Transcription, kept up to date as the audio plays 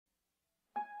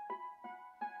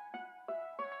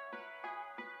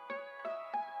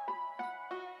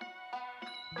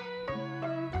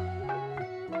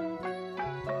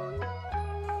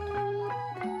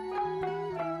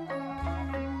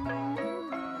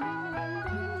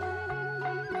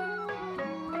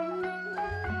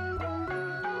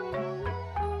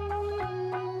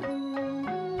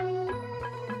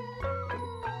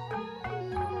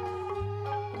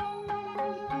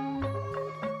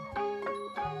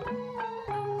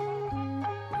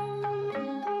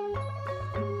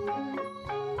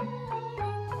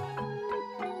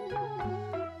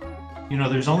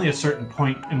There's only a certain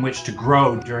point in which to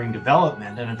grow during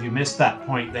development. And if you miss that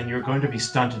point, then you're going to be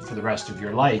stunted for the rest of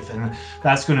your life. And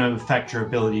that's going to affect your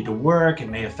ability to work. It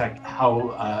may affect how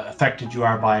affected you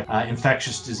are by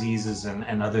infectious diseases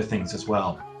and other things as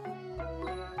well.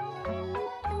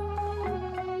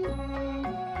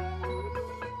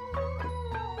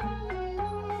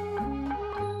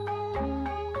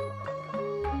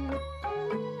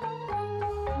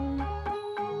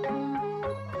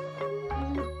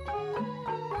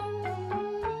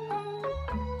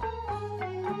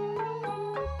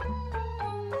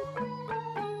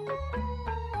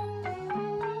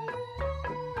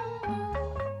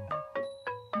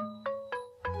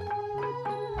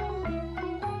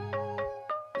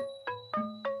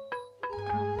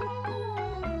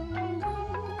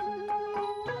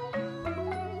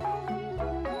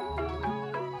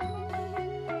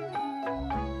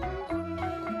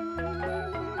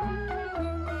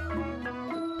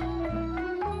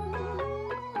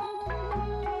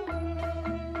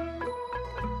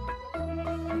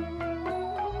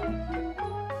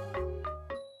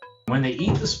 When they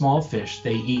eat the small fish,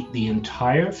 they eat the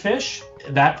entire fish.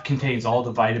 That contains all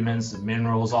the vitamins, the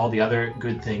minerals, all the other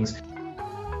good things.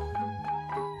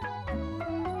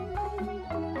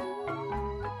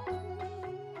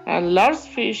 And large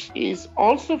fish is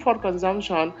also for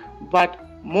consumption, but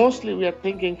mostly we are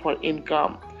thinking for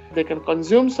income. They can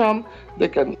consume some, they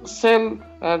can sell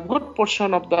a good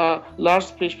portion of the large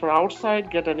fish for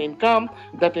outside, get an income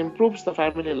that improves the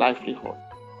family livelihood.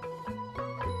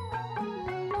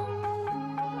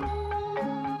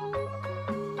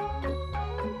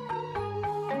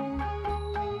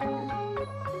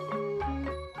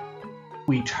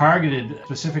 We targeted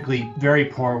specifically very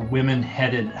poor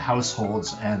women-headed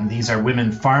households, and these are women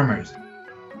farmers.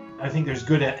 I think there's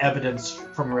good evidence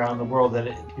from around the world that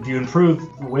if you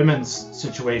improve women's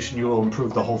situation, you will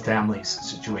improve the whole family's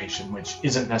situation, which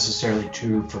isn't necessarily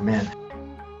true for men.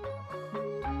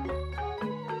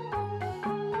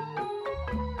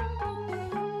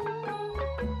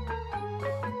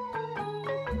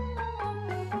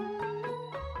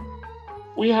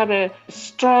 We have a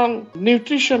strong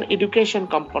nutrition education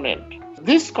component.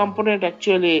 This component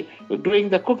actually doing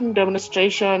the cooking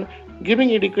demonstration,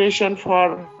 giving education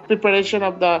for preparation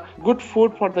of the good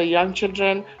food for the young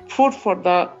children, food for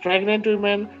the pregnant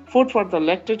women, food for the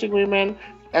lactating women.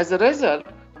 As a result,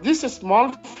 this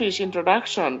small fish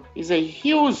introduction is a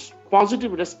huge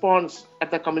positive response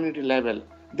at the community level.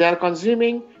 They are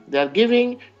consuming, they are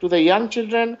giving to the young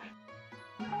children,